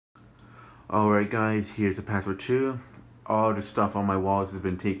Alright guys, here's the password 2. All the stuff on my walls has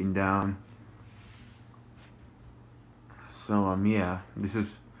been taken down. So yeah,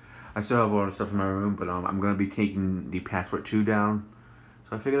 I still have a lot of stuff in my room, but I'm gonna be taking the password 2 down.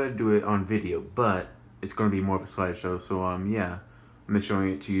 So I figured I'd do it on video, but it's gonna be more of a slideshow. So yeah, I'm just showing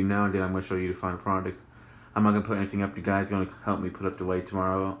it to you now, and then I'm gonna show you the final product. I'm not gonna put anything up. You guys are gonna help me put up the light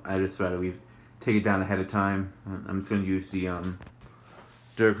tomorrow. I just rather take it down ahead of time. I'm just gonna use the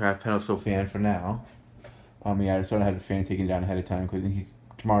Duracraft pedestal fan for now. Yeah, I just sort of had the fan taken down ahead of time because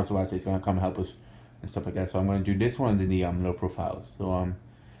tomorrow's the last day. He's gonna come help us and stuff like that. So I'm gonna do this one and then the low profiles. So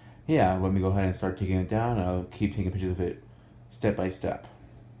yeah, let me go ahead and start taking it down. I'll keep taking pictures of it step by step.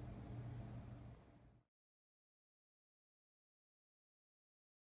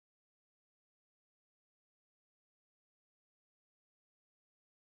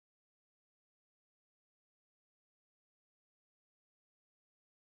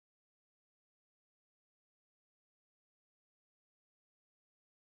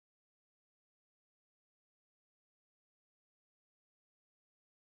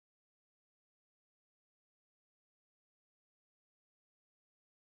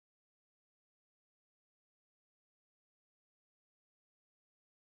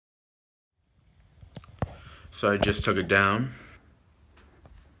 So I just took it down.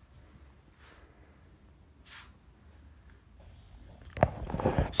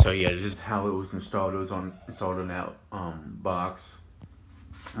 So yeah, this is how it was installed. It was installed on that box.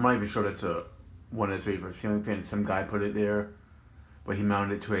 I'm not even sure that's one of his favorite ceiling fans. Some guy put it there, but he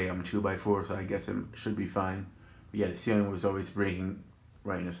mounted it to a 2x4, so I guess it should be fine. But yeah, the ceiling was always breaking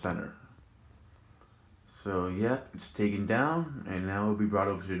right in the center. So yeah, it's taken down, and now it'll be brought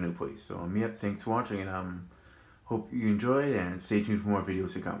over to the new place. So yep, thanks for watching, and hope you enjoyed, and stay tuned for more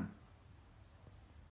videos to come.